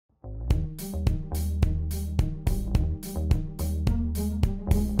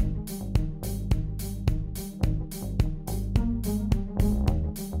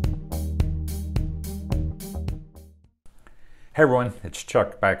Hey everyone, it's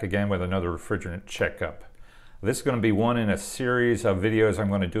Chuck back again with another refrigerant checkup. This is going to be one in a series of videos I'm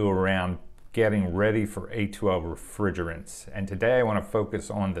going to do around getting ready for A2L refrigerants. And today I want to focus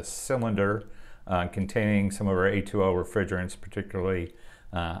on the cylinder containing some of our A2L refrigerants, particularly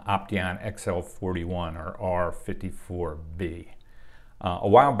Opteon XL41 or R54B. A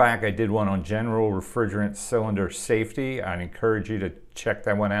while back I did one on general refrigerant cylinder safety. I'd encourage you to check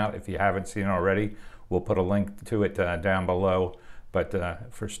that one out if you haven't seen it already. We'll put a link to it down below, but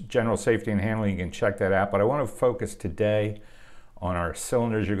for general safety and handling, you can check that out. But I want to focus today on our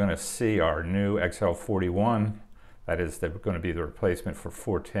cylinders. You're going to see our new XL41. That is going to be the replacement for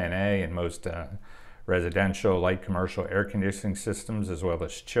 410A in most residential, light commercial air conditioning systems, as well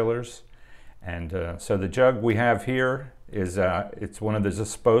as chillers. And so the jug we have here is it's one of the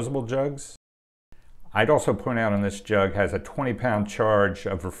disposable jugs. I'd also point out on this jug has a 20-pound charge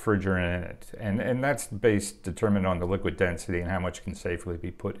of refrigerant in it, and that's determined on the liquid density and how much can safely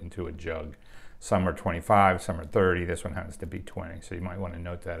be put into a jug. Some are 25, some are 30, this one happens to be 20, so you might want to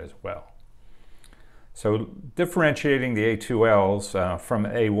note that as well. So differentiating the A2Ls from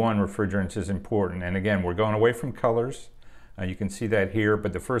A1 refrigerants is important, and again, we're going away from colors. You can see that here,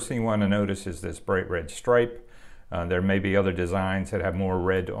 but the first thing you want to notice is this bright red stripe. There may be other designs that have more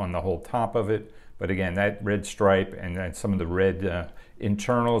red on the whole top of it. But again, that red stripe and then some of the red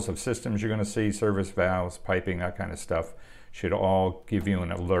internals of systems you're going to see, service valves, piping, that kind of stuff, should all give you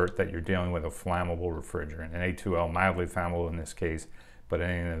an alert that you're dealing with a flammable refrigerant, an A2L, mildly flammable in this case, but in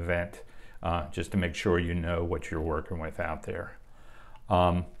an event, just to make sure you know what you're working with out there.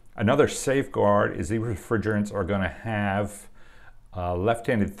 Another safeguard is these refrigerants are going to have a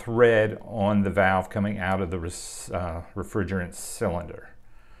left-handed thread on the valve coming out of the refrigerant cylinder.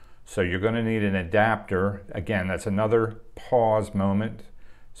 So you're going to need an adapter. Again, that's another pause moment.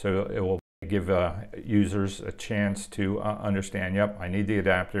 So it will give users a chance to understand, yep, I need the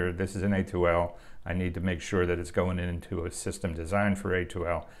adapter. This is an A2L. I need to make sure that it's going into a system designed for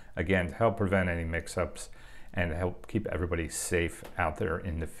A2L. Again, to help prevent any mix-ups and to help keep everybody safe out there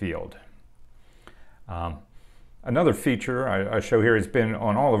in the field. Another feature I show here has been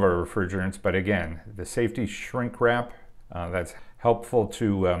on all of our refrigerants, but again, the safety shrink wrap, that's helpful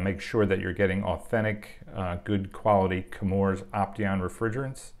to make sure that you're getting authentic, good quality Chemours Opteon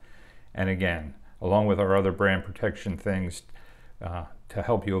refrigerants. And again, along with our other brand protection things to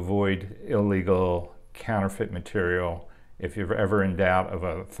help you avoid illegal counterfeit material. If you're ever in doubt of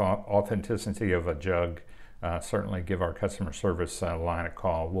authenticity of a jug, certainly give our customer service line a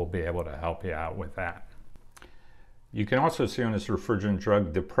call. We'll be able to help you out with that. You can also see on this refrigerant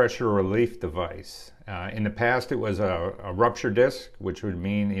jug the pressure relief device. In the past it was a rupture disc, which would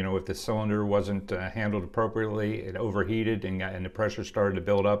mean, you know, if the cylinder wasn't handled appropriately, it overheated and the pressure started to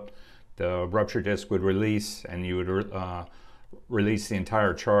build up, the rupture disc would release and you would release the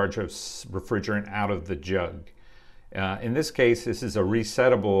entire charge of refrigerant out of the jug. In this case, this is a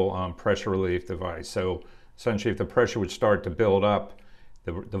resettable pressure relief device. So essentially if the pressure would start to build up,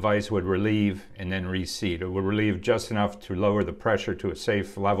 the device would relieve and then reseat. It would relieve just enough to lower the pressure to a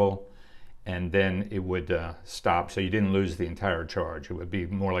safe level, and then it would stop, so you didn't lose the entire charge. It would be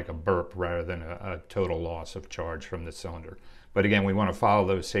more like a burp rather than a total loss of charge from the cylinder. But again, we want to follow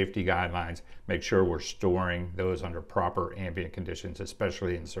those safety guidelines, make sure we're storing those under proper ambient conditions,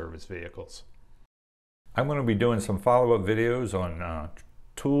 especially in service vehicles. I'm going to be doing some follow-up videos on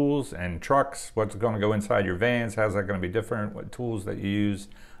tools and trucks, what's going to go inside your vans, how's that going to be different, what tools that you use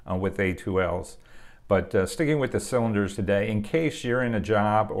with A2Ls. But sticking with the cylinders today, in case you're in a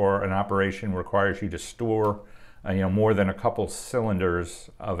job or an operation requires you to store more than a couple cylinders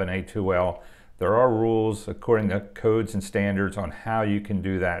of an A2L, there are rules according to codes and standards on how you can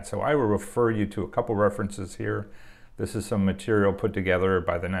do that. So I will refer you to a couple references here. This is some material put together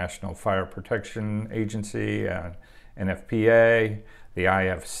by the National Fire Protection Agency, NFPA, the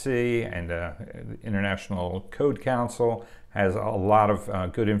IFC, and the International Code Council has a lot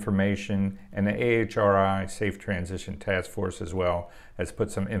of good information, and the AHRI, Safe Transition Task Force as well, has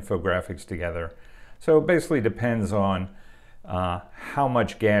put some infographics together. So it basically depends on how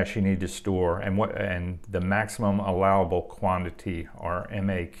much gas you need to store and the maximum allowable quantity, or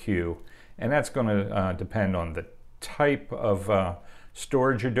MAQ. And that's going to depend on the type of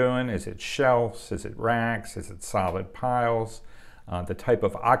storage you're doing. Is it shelves? Is it racks? Is it solid piles? The type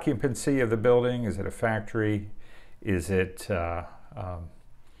of occupancy of the building. Is it a factory? Is it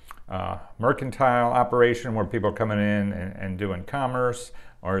mercantile operation where people are coming in and doing commerce,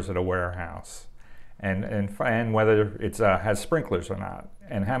 or is it a warehouse? And whether it has sprinklers or not,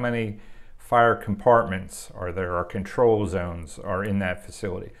 and how many fire compartments are there, or control zones are in that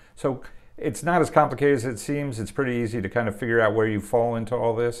facility. So It's not as complicated as it seems. It's pretty easy to kind of figure out where you fall into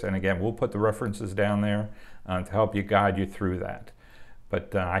all this. And again, we'll put the references down there to help you guide you through that.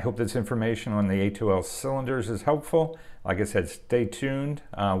 But I hope this information on the A2L cylinders is helpful. Like I said, stay tuned.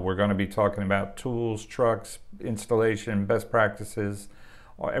 We're going to be talking about tools, trucks, installation, best practices,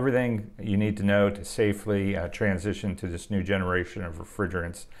 everything you need to know to safely transition to this new generation of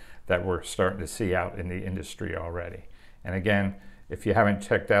refrigerants that we're starting to see out in the industry already. And again, if you haven't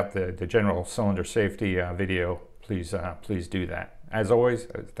checked out the general cylinder safety video, please do that. As always,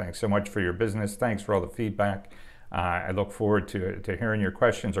 thanks so much for your business. Thanks for all the feedback. I look forward to hearing your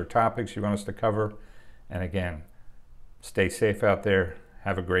questions or topics you want us to cover. And again, stay safe out there.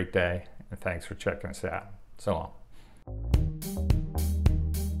 Have a great day. And thanks for checking us out. So long.